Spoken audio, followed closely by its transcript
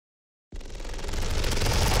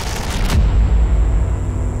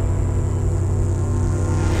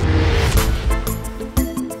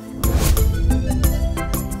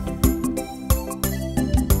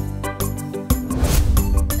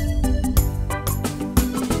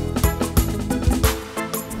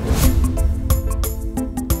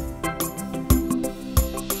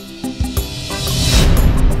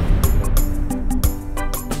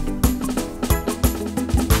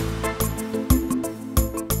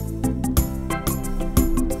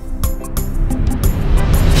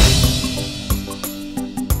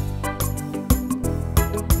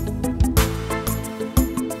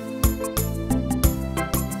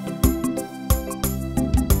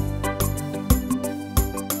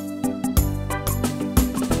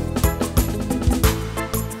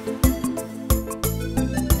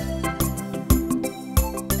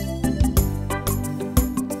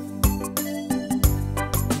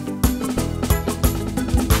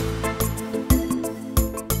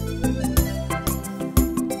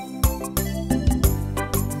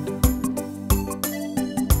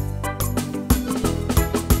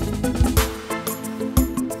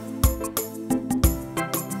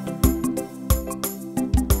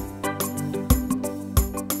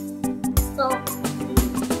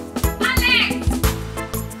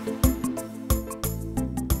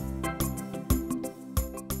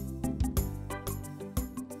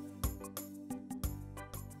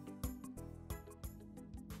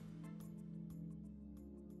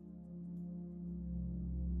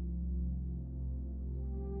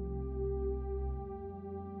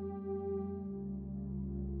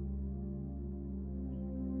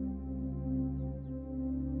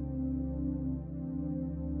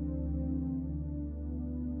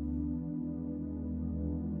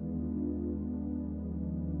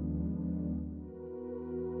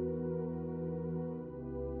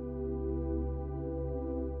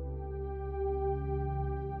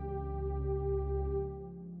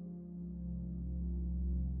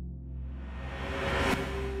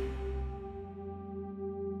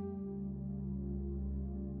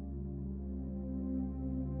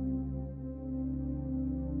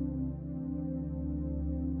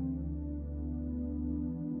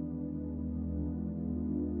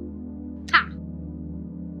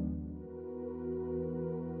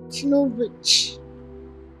she no rich.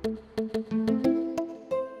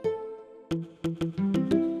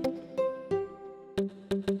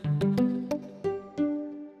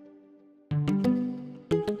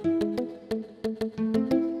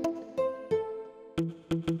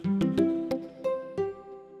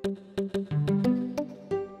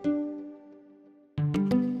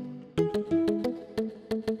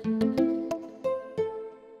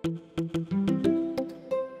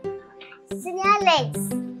 Alex,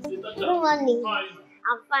 good morning.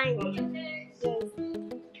 I'm fine. Yes.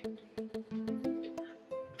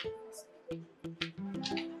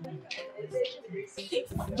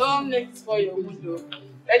 Don't make it for your window.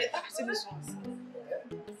 Ready? See this one.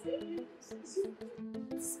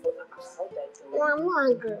 No, I'm not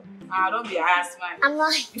angry. Don't be a ass man. I'm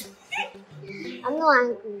not. I'm not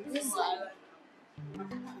angry.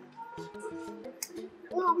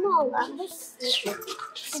 No, I'm not. I'm just.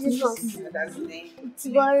 See this one. That's the name. It's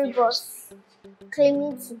very boss,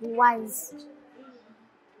 claiming to be wise.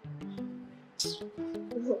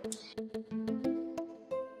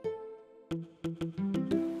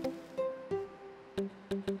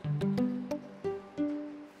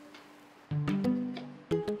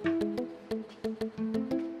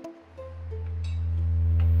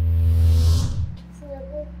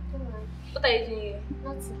 What are you doing here?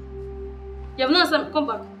 Nothing. You have not answered. Come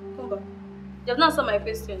back. Come back. You have not answered my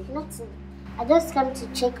question. Nothing. I just came to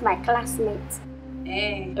check my classmates.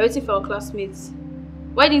 You're waiting for your classmates.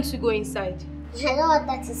 Why didn't you go inside? I don't want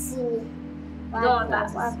her to see me. You don't want her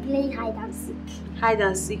to I'm playing hide and seek. Hide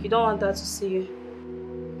and seek. You don't want her to see you.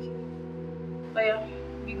 But yeah,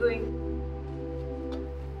 be going.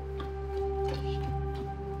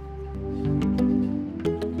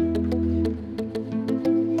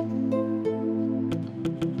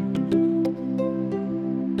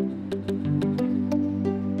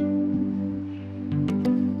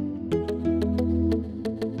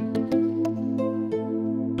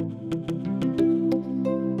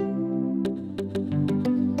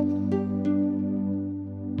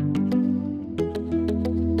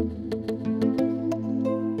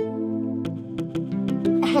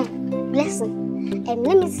 Blessing.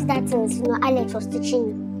 Let me see that things Alex was teaching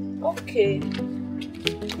you. Okay.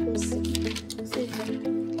 Let me see. See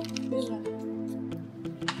This one.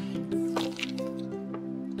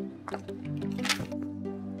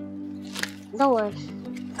 Don't worry.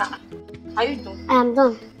 Are you done? I am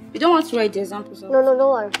done. You don't want to write the examples? No, don't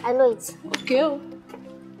worry. I know it. Okay.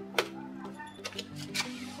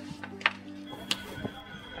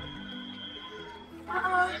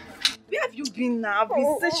 Where have you been now? I've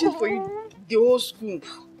been searching for you the whole school.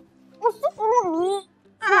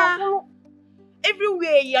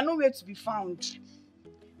 Everywhere, you're nowhere to be found.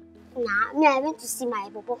 Nah, me, I went to see my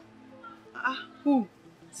Ebube. Who?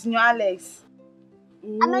 Senior Alex.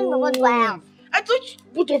 I mean, what do I have? I thought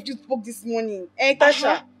both of you spoke this morning.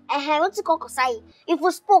 Tasha. What you call Kosai? If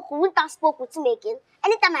we spoke, we wouldn't have spoke with him again.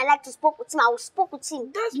 Anytime I like to speak with him, I will speak with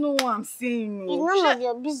him. That's not what I'm saying. It's none of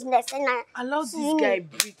your business. And allow this guy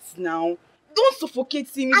breathe now. Don't suffocate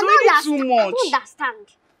him. It's already too much. I don't understand.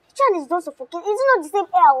 Which one is don't suffocate? Is it not the same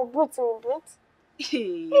air I will breathe to breathe?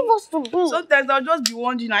 Leave us to be. Sometimes I'll just be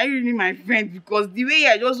wondering, are you really my friend? Because the way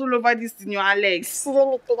you're just all over this Senior Alex. See, let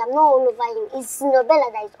me tell you, I'm not all over him. It's Senior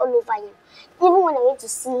Bella that is all over him. Even when I went to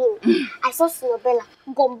see him, I saw Senior Bella,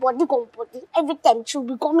 gum body. Every time she'll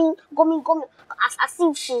be coming. As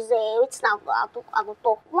if she's waiting I go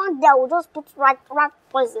talk. One day I will just put rat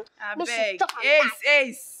poison. I beg.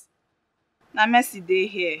 Ace. Now Mercy day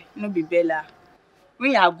here, no be Bella.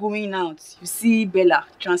 When you are going out, you see Bella,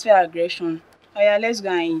 transfer aggression. Oh yeah, let's go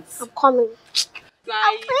and eat. I'm coming.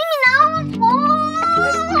 Guys. I'm now. Oh!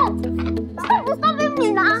 Stop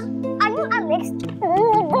me now. Are you Alex?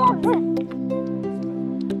 Oh God.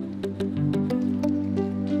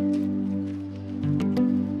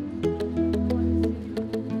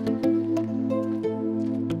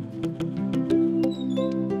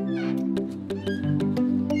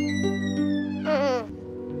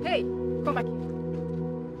 Hey, come back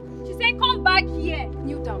here. She said, come back here.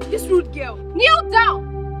 Kneel down. This rude girl. Kneel down.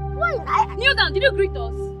 Why? Kneel down. Did you greet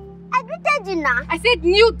us? I greeted you now. I said,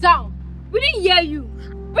 kneel down. We didn't hear you.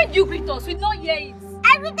 When did you greet us? We did not hear it.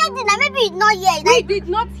 I greeted you now. Maybe you did not hear it. We did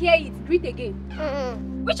not hear it. Greet again.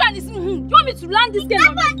 Which one is Do you want me to land this girl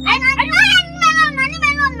on me?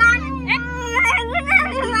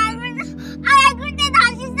 I greeted her.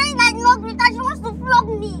 She said that no greet her. She wants to flog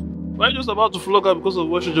me. Why are you just about to flog her because of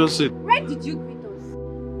what she just said? Where did you greet us?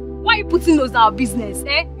 Why are you putting those in our business?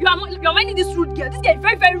 You are minding this rude girl. This girl is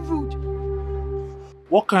very, very rude.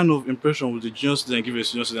 What kind of impression would the junior student give a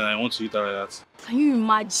senior student I want to eat her like that? Can you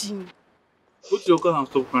imagine? Go to your car and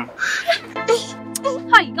stop crying.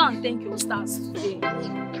 How you go and thank your stars today?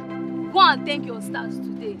 Go and thank your stars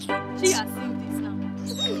today. She has seen this now.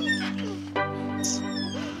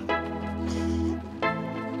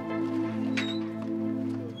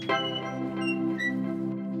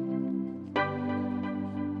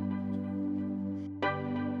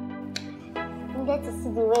 You get to see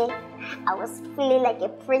the way I was feeling like a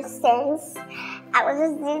princess. I was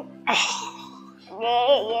just doing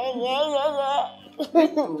yeah.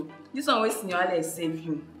 This one wasting your life save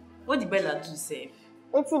you. What did Bella do save?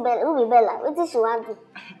 What's Bella? Who be Bella? What did she want to?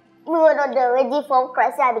 We were not ready for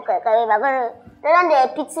Christ. They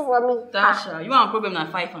don't pity for me. Tasha, you have a problem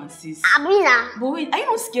at 5 and 6. Amina. But wait, are you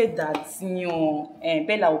not scared that your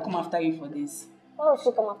Bella will come after you for this? Why would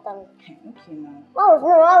she come after me? Okay, now.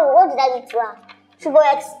 What did I do to her? She go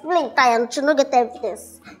explain and she no get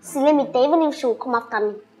evidence. See, let me tell you, even if she will come after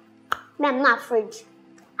me, I'm not afraid.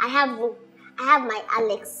 I have my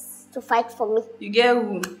Alex to fight for me. You get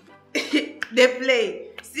who? They play.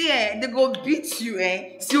 See, they go beat you,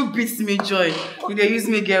 Still beats me, Joy. They use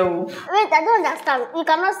me get hope. Wait, I don't understand. You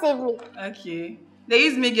cannot save me. Okay. They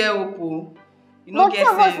use me get hope, oh. You But know, get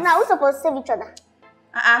two of us sense. now, we're supposed to save each other.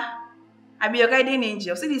 I be your guardian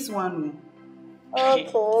angel. See this one, Okay,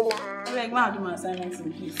 oh. nah. Like, man, I do my assignments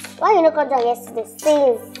in peace. Why you not come down yesterday?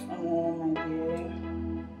 Please. Oh, my dear.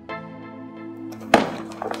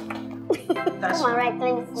 Come on, right,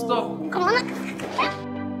 let me see. Stop. Come on.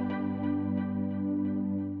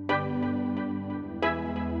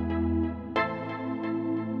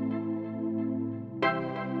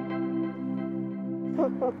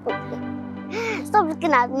 Stop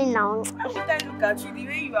looking at me now. Every time I look at you, the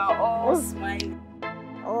way you are all smiling.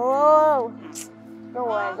 Oh, don't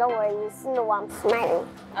worry. You still know I'm smiling.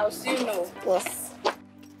 I'll still know. Yes.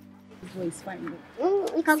 This boy is fine.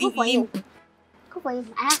 You can go for him. Go for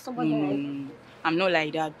him. I have somebody. I'm not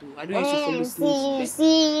like that, though. I don't used to follow You sleep.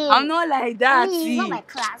 see. I'm not like that, It's not my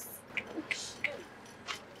class.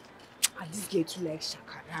 This girl too like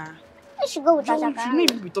Shakara. You should go with that. You shouldn't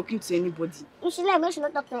even be talking to anybody. You should let me. She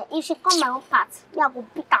not talk to her. If she come my own part, me I go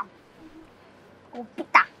beat her. Go beat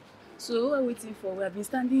her. So what are we waiting for? We have been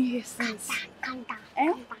standing here since. Calm down.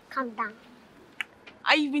 Eh? Calm down.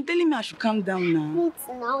 You've been telling me I should calm down now. Wait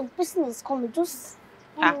now. The person is coming. Just.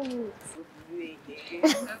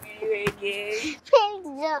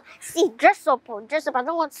 See, dress up. Dress up. I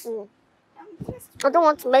don't want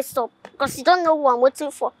to mess up because you don't know who I'm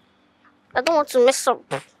waiting for. I don't want to mess up.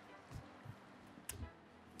 What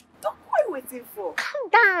are you waiting for? Calm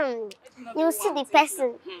down. You see the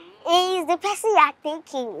person. It's the person you are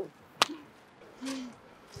taking.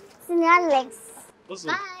 See Alex. What's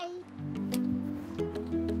up? Bye.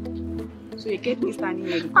 So you kept me standing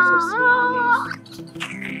here because of smallness.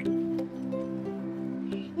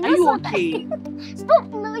 Are you okay? Stop.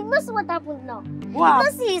 No, you know what happened now. What? You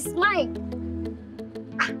don't see his smile.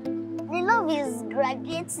 The love is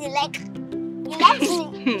graduating. Like, he likes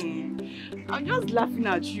me. I'm just laughing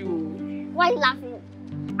at you. Why are you laughing?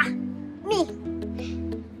 Me.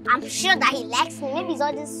 I'm sure that he likes me. Maybe it's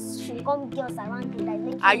all these sugar girls around him that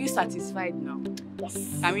make Are you satisfied now? Yes.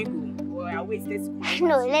 Can we go? Well, wait, let's go.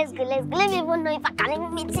 No, let's go. Let me even know if I can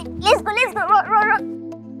even meet him. Let's go. Run.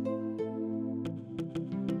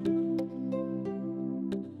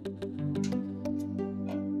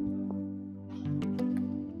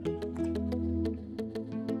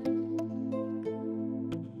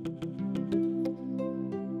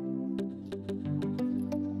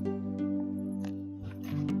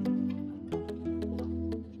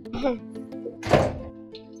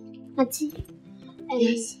 Auntie,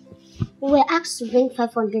 Yes. we were asked to bring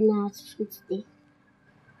 500 naira to food today.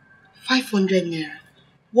 500 naira.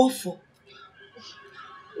 What for?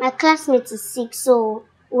 My classmate is sick, so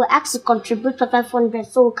we were asked to contribute to 500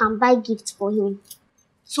 so we can buy gifts for him.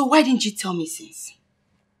 So why didn't you tell me since?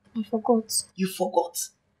 I forgot. You forgot.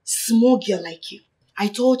 Small girl like you. I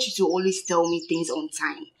told you to always tell me things on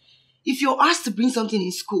time. If you're asked to bring something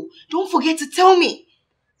in school, don't forget to tell me.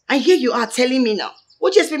 And here you are telling me now.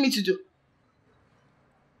 What do you expect me to do?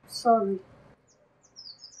 Sorry.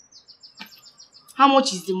 How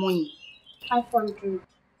much is the money? 500.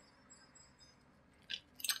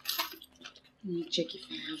 Let me check if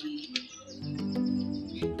I have any.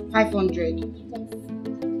 500.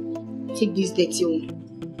 Yes. Take this dirty one.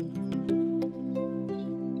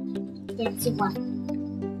 31.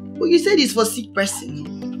 But you said it's for sick person.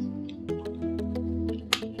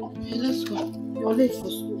 Okay, let's go. You're late for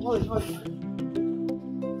school. Hold.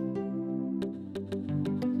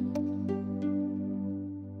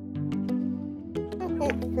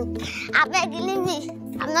 I beg you, leave me.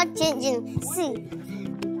 I'm not changing. See,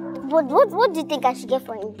 What do you think I should get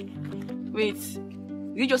for him? Wait,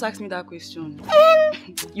 you just asked me that question.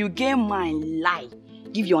 You get mine lie.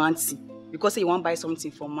 Give your auntie. Because say you want to buy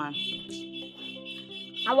something for man.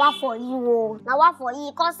 Now what for you? Now what for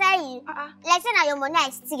you? Because say let's say now your money I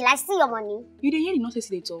steal your money. You didn't hear the nonsense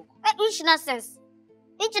they talk. Which nonsense?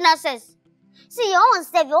 Which nonsense? See, your own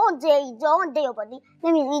self, your own day your body.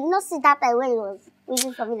 Let me you not see that time when you was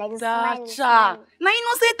waiting for me like this. Now you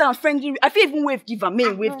know say I'm friendly. I feel even wave give her,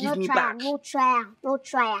 may wave give me back. No try.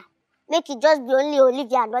 Make it just be only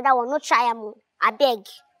Olivia and the other one. No try am. I beg.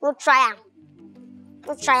 No try.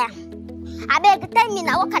 I beg, tell me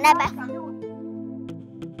now, what can I buy from you?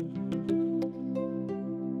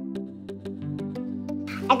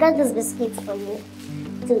 I got this biscuit for you.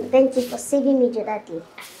 To thank you for saving me the other day.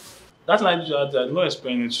 That's like the other day. I did not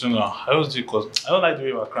explain it sooner. I always do because I don't like the way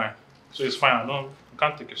you are crying. So it's fine. I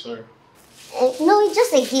can't take it. Sorry. No, it's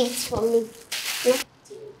just a gift for me. No?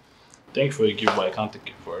 Thank you for the gift, but I can't take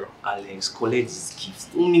it for you. Alex, collect this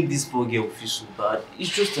gift. Don't make this poor girl feel so bad. It's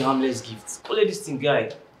just a harmless gift. Collect this thing,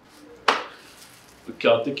 guy. Okay,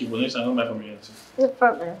 I'll take it, but next time I don't buy from you anything. No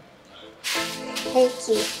problem. Thank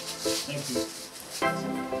you. Thank you.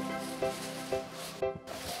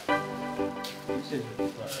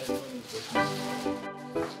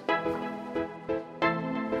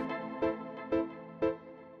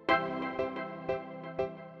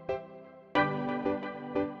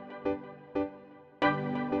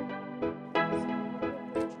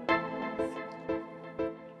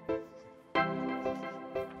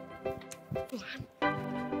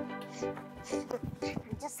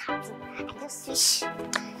 I'm just happy. I just wish. I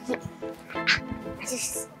just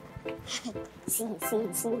see.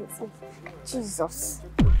 Jesus.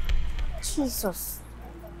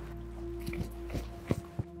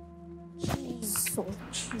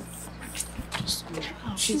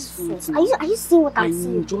 Are you seeing what I'm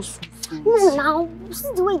seeing? No, now.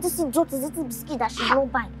 See the way this idiot is eating biscuit that she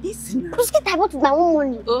don't buy. Biscuit I bought with my own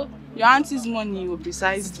money. Oh, your auntie's money,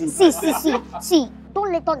 precisely. See. Don't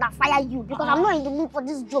let thunder fire you because I'm not in the mood for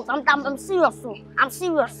this joke. I'm serious. I'm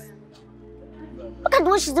serious. Look at the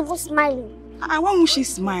way she's even smiling. Why won't she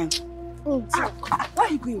smile? Where are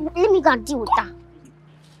you going? Let me go and deal with that.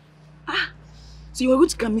 So you were going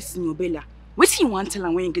to come miss your Bella. What do you want to tell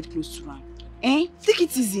her when you get close to her? Take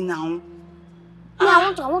it easy now.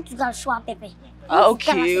 I want to go and show her Pepe.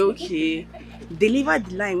 Okay. Deliver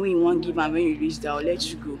the line when you want to give and when you reach there, I'll let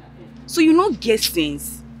you go. So you know get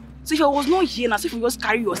sense. So if I was not here now, so if you just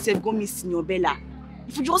carry yourself, go miss your Bella.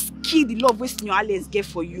 If you just kill the love wasting your Alex get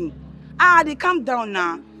for you. They calm down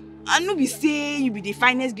now. And no be say you be the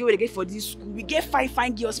finest girl they get for this school. We get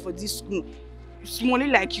fine girls for this school.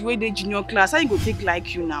 Smally like you, the junior class. How you go take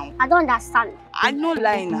like you now? I don't understand. I no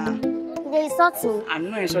lie now. They insult me.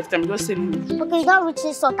 I'm not insulting, I'm just saying. Okay, you don't reach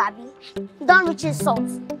insult, Abby. You don't reach insult.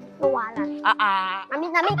 No wahala. I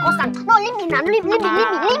mean constant. No, leave me now. Leave me.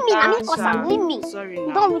 I mean constant. Leave me. Sorry now.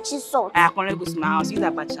 You don't reach insult. I can't go to my house. Use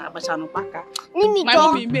a bacha no paka. Leave me, my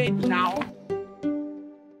mommy made now.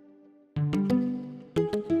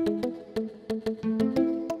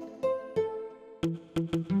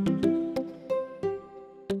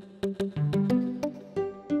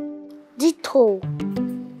 Ditto.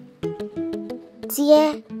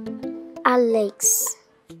 Dear Alex,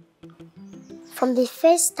 from the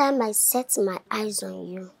first time I set my eyes on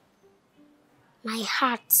you, my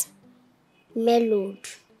heart mellowed.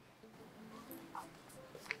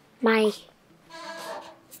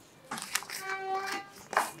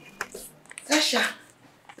 Tasha,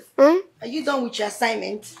 are you done with your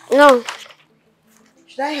assignment? No.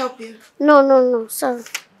 Should I help you? No, sorry.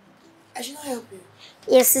 I should not help you.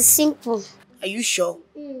 Yes, it's simple. Are you sure?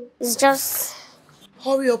 It's just...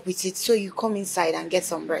 Hurry up with it so you come inside and get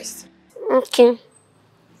some rest. Okay.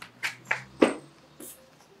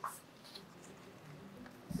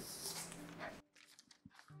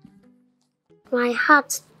 My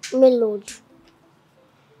heart mellowed.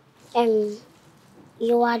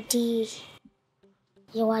 You are the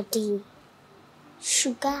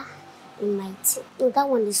sugar in my tea. No, that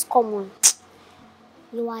one is common.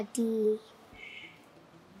 You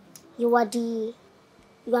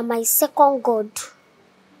are my second God.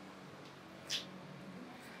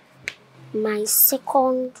 My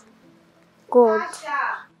second God. Tasha!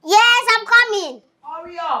 Yes, I'm coming.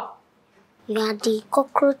 Hurry up! You are the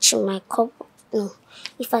cockroach in my cup. No,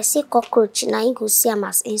 if I say cockroach, now you go see I'm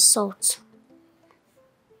as insult.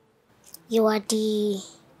 You are the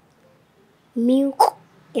milk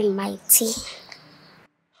in my tea.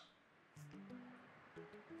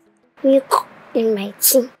 Milk in my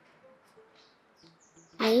tea.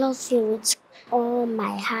 I love you with all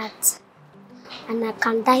my heart. and I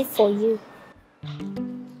can die for you.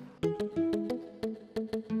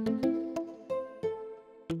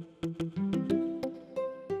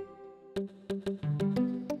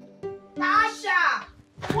 Tasha!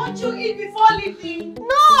 Won't you eat before leaving? No,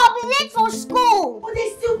 I'll be late for school. Oh,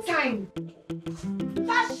 there's still time.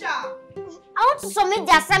 Tasha! I want to submit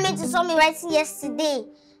the assignment you saw me writing yesterday.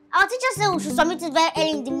 Our teacher said we should submit it very early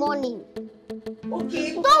in the morning.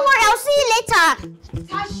 Okay. Don't worry, I'll see you later.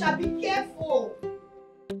 Tasha, be careful.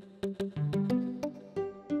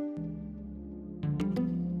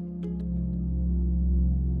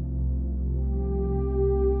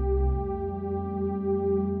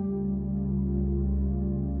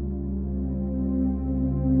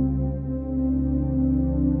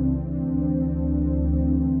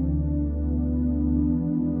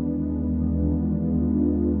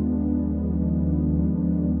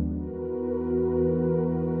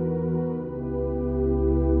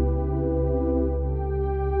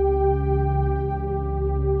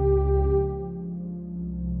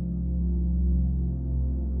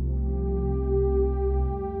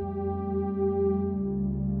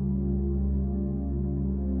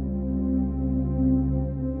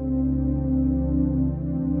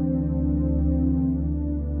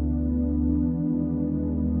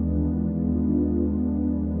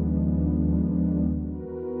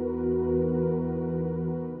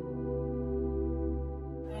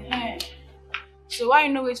 So why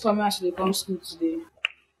you no wait for me as they come school today?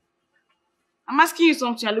 I'm asking you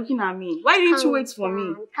something, you're looking at me. Why didn't you wait for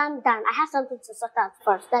me? Calm down. I have something to sort out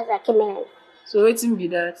first. That's why I came in. So waiting be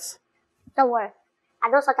that. Don't worry.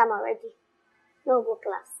 I don't sort out already. No go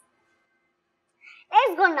class.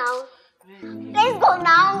 Let's go now. Let's go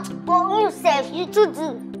now. Go yourself. You too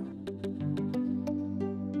do.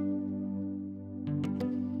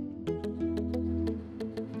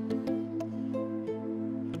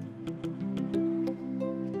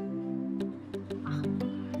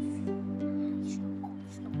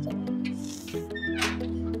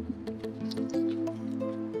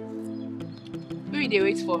 Who you dey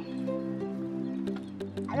wait for?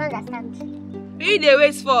 I don't understand. Who you dey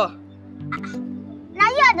wait for? Now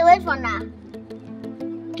you are the wait for now.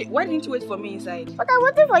 Okay, why didn't you wait for me inside? But I'm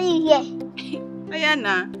waiting for you here. Oh yeah,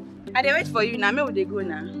 nah. I dey wait for you now. Where they go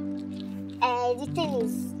now? The thing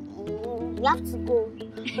is, you have to go.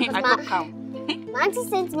 I can't come. My auntie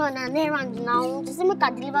sent me on an errand now to see me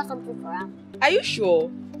can deliver something for her. Are you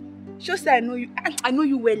sure? Sure say I know you. I know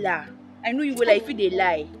you well. I know you well. If you dey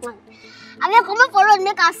lie. I will come for road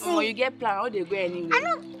make her see. Oh, you get plan. How they go anyway? I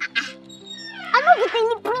don't get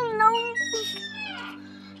any plan now.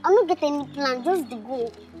 I don't get any plan. Just the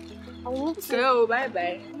go. I will meet you. Okay, oh, bye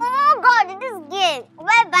bye. Oh God, this game.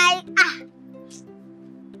 Bye bye.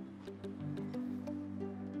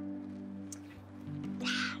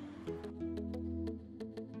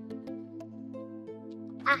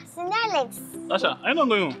 Senior Alex. Tasha, are you not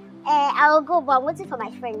going home? I will go, but I'm waiting for my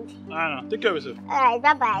friend. I know. Take care of yourself. Alright,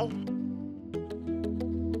 bye bye.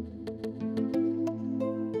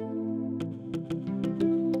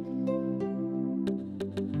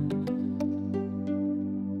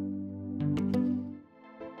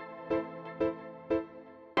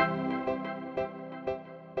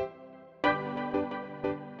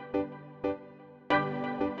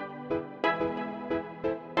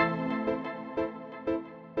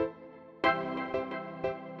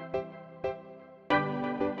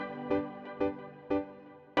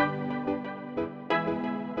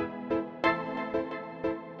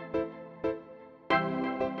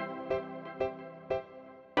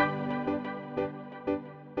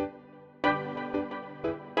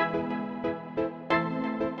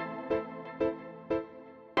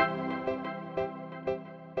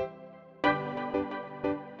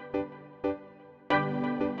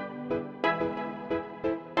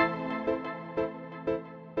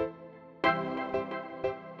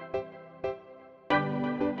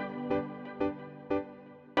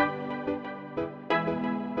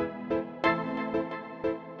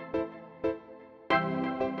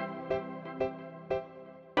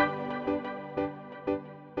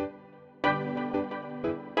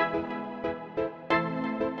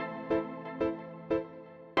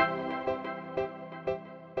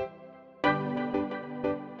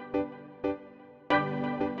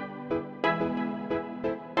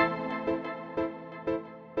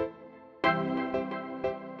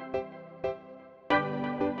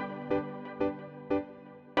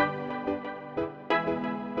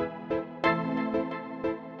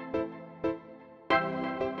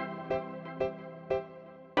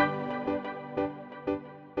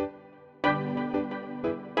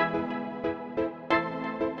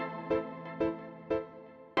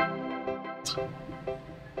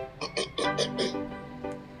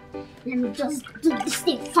 Let me just do this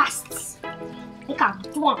thing fast. Make I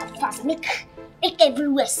do it fast. Make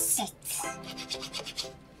everywhere set.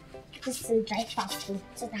 This thing dry fast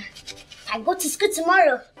so that I go to school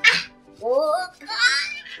tomorrow. Oh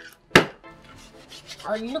God!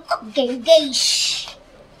 I'll look gangish.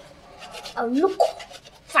 I'll look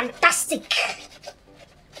fantastic.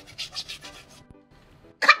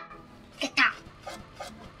 Get out.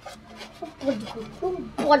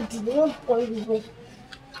 Nobody.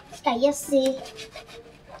 I just say,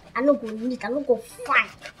 I no go neat, I no go fine,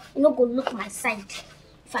 I no go look my side.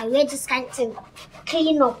 If I wear this kind of thing,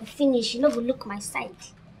 clean up, finish, you no go look my side.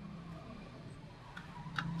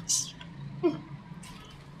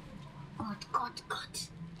 God.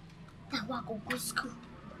 That one go school.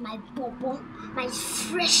 My bobo, my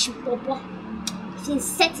fresh bobo. She's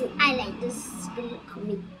set an eye like this. Look at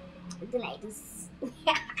me. Do like this.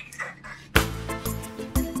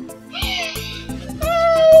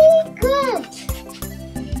 Good.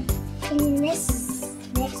 Cleanliness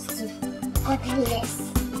next to godliness.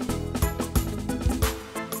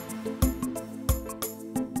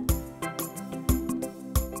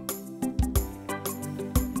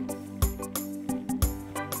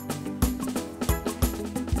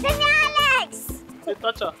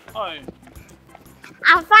 Tacha, how are you?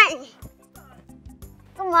 I'm fine.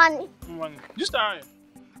 Good morning. Good morning. Just time.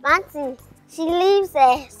 Auntie, she lives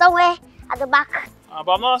somewhere at the back.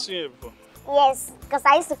 But I've not seen you before. Yes, because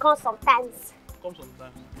I used to come sometimes. Come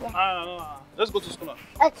sometimes. Yeah. Let's go to school now.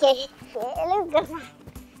 Okay, let's go.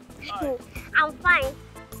 Hi. I'm fine.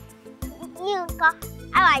 You,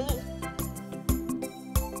 how are you?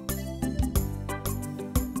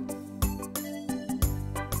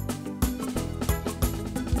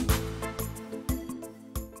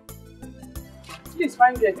 Please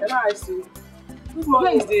find there. Can I ask you? Good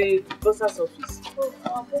morning. Where is the boss's office?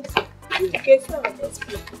 Oh, Okay, so I'll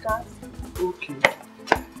explain. Okay.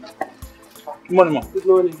 Good morning, ma. Good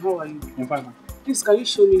morning. How are you? I'm fine, ma. Please, can you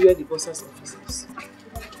show me where the boss's office is?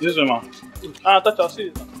 This way, ma. Tacha, I'll see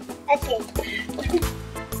you later. okay.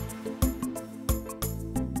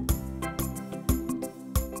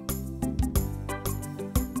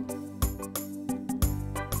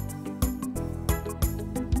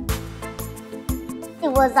 It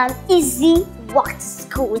was an easy walk to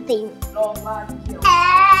school with him. No, bad girl.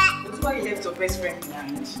 That's why you left your best friend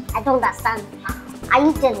behind. I don't understand. Are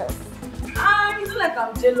you jealous? It's not like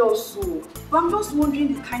I'm jealous, so. But I'm just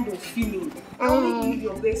wondering the kind of feeling. I only leave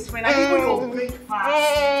your best friend. I didn't know your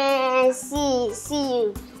breakfast. See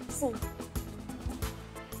you. See.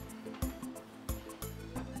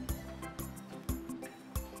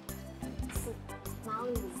 My own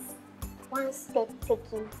is one step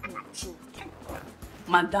taken and achieved.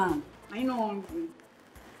 Madam, are you not hungry?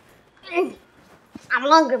 I'm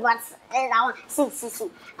hungry, but see.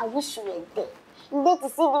 I wish you were there. You get to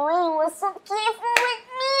see the way he was so careful with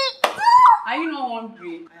me. Are you not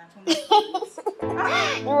hungry? He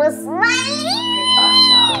was smiling.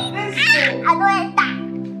 Let's go. Adoeta.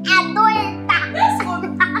 Let's go.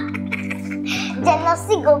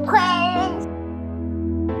 Jealousy go quench.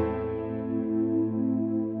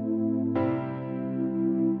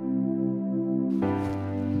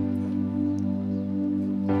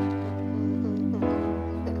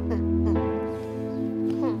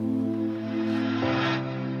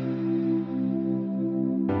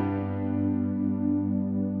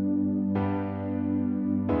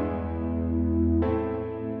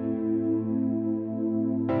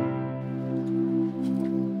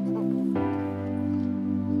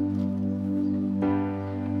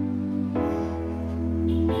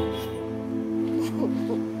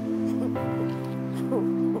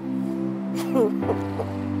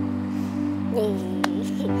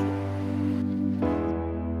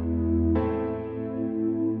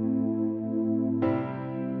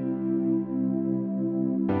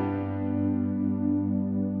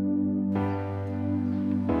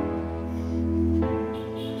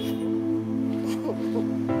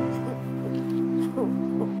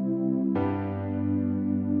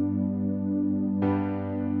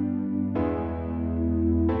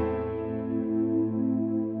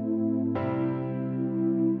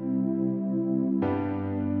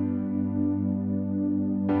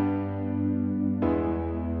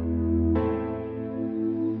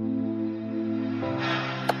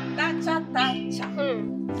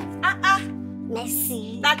 Tacha. Merci.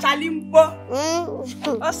 Tacha Limpo.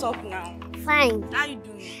 What's up now? Fine. How you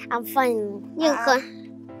doing? I'm fine. You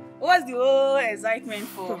What's the whole excitement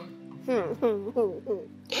for?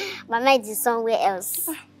 My mind is somewhere else.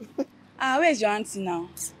 Where's your auntie now?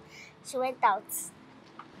 She went out.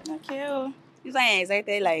 Okay. You are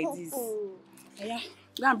excited like this. Yeah,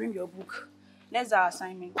 go and bring your book. Let's do our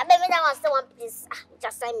assignment. I bet me that one still one please. Which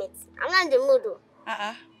assignment? I'm not in the mood though.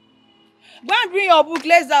 Go and bring your book.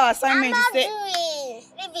 Let's do our assignment. I'm not doing.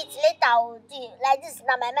 Leave it later. I will do it. Like this.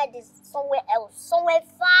 Now my mind is somewhere else, somewhere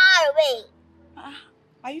far away.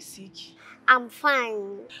 Are you sick? I'm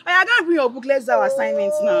fine. I go and bring your book. Let's do our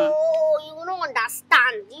assignments now. Oh, you don't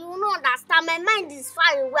understand. You don't understand. My mind is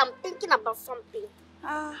far away. I'm thinking about something.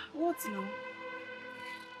 What now?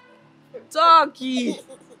 Talkie.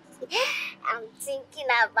 I'm thinking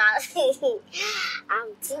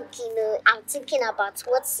about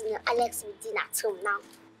what Senior Alex will do at home now.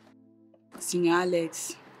 Senior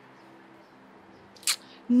Alex.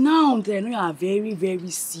 Now they know you are very,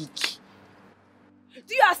 very sick.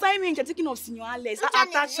 Do your assignment, you're taking of Senior Alex.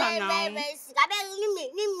 Attach her now. Very sick.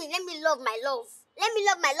 Let me love my love. Let me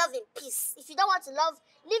love my love in peace. If you don't want to love,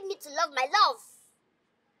 leave me to love my love.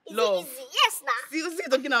 Is love. It easy? Yes, now. Seriously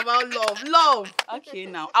talking about love. Love. Okay,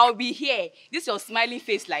 now. I'll be here. This your smiling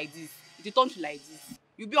face like this. If you turn to like this,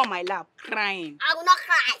 you'll be on my lap crying. I will not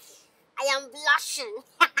cry. I am blushing.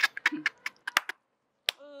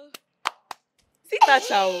 See that,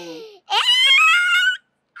 child.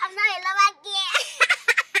 I'm not in love again.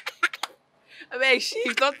 I beg,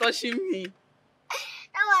 she's not touching me.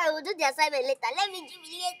 Don't worry, we'll do the assignment later. Let me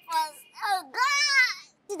jubilate first. Oh, God.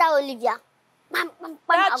 See that, Olivia?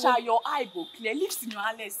 That child, your eye go clear. Leave Senior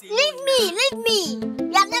Alex. Leave me.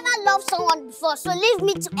 You have never loved someone before, so leave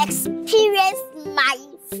me to experience my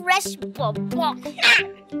fresh bubble.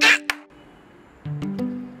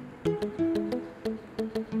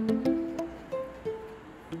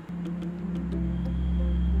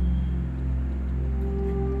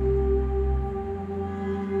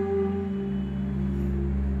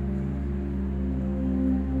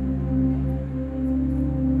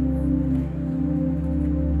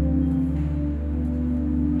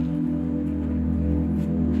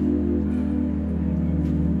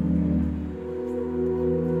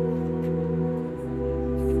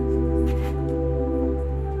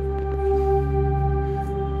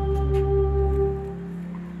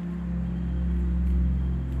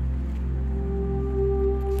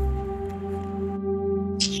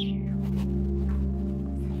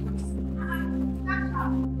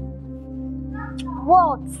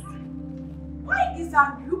 What? Why is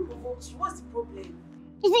that you provoked you? What's the problem?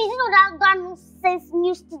 You know that nonsense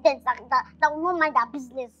new students that will not mind their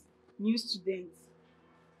business. New students?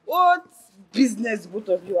 What business both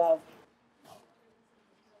of you have?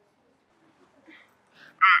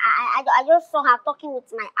 I just saw her talking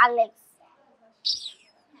with my Alex.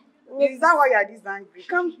 Is that why you are this angry?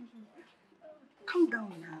 Calm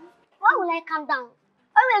down now. Why will I calm down?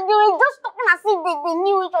 They were just talking as if they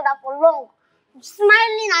knew each other for long.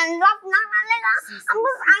 Smiling and laughing. I'm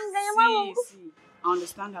just angry. See, I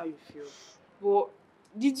understand how you feel. But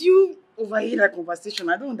did you overhear that conversation?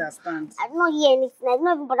 I don't understand. I did not hear anything. I did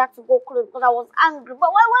not even bother to go close because I was angry.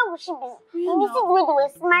 But why would she be? You see the way they were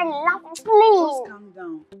smiling, laughing, playing. Just calm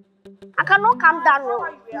down. I cannot calm down, no.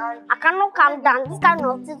 I cannot calm down. This kind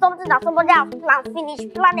of thing, something that somebody has planned,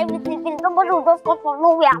 finished, plan everything, finish. Somebody will just come from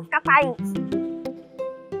nowhere and scatter it.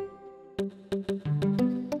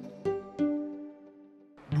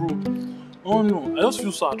 Bro, oh no, I just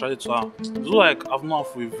feel so attracted to her. It's like I've known her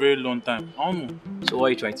for a very long time. I don't know. So what are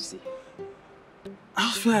you trying to say? I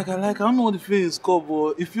just feel like I like her. I don't know what the feeling is called,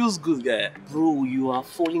 but it feels good, guy. Bro, you are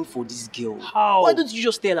falling for this girl. How? Why don't you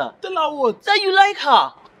just tell her? Tell her what? That you like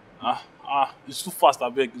her. It's too fast, I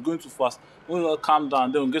beg. It's going too fast. When we'll calm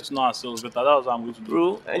down, then we'll get to know ourselves better. That's what I'm going to do.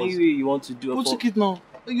 Bro, anyway you want to do Go check it now.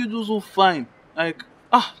 You do so fine. Like,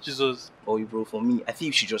 Jesus. Oh, bro, for me, I think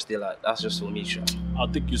you should just tell her. That's just for me, sure. I'll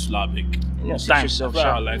take you slow, beg. Yeah, sit Time. yourself, I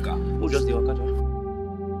sure. like her. We'll just do a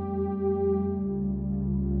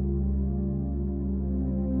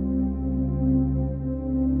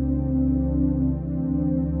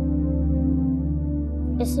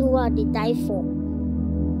Person what they die for.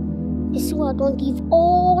 Person what I don't give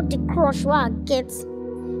all the crush what I get.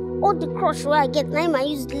 All the crush what I get. Now I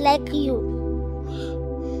use like you.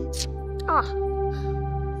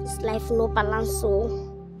 This life no balance so.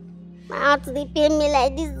 My heart they pain me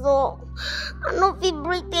like this so. I no feel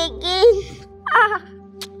breathe again. I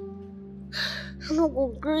no go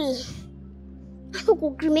green. I no go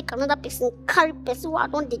green make another person carry person what I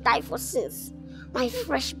don't die for since. My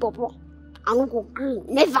fresh bubble. I no go green.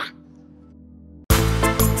 Never.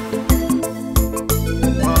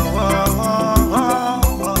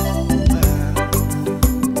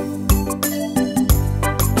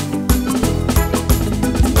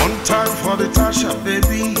 One time for the Tasha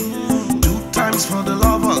baby, 2 times for the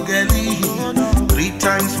lover girlie, 3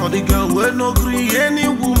 times for For the girl will no agree any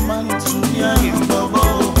woman to near him,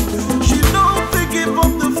 bubble. She don't think give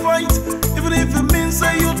up the fight, even if it means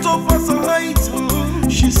say you tough as a height.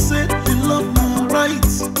 She said the love now right,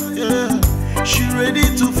 yeah. She ready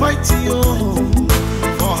to fight you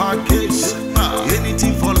for her case.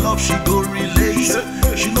 Anything for love she go relate.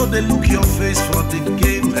 She know they look your face for the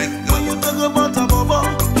game. When you talk about a bubble,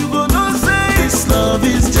 you gonna say this love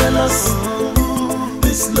is jealous.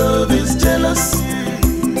 This love is jealous.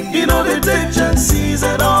 You know they take chances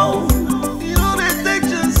at all. You know they take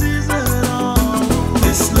chances at all.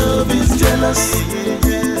 This love is jealous.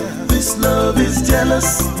 This love is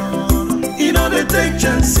jealous. You know they take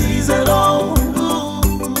chances at all.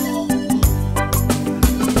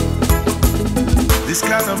 This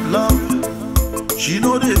kind of love, she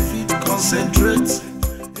know they fit concentrate.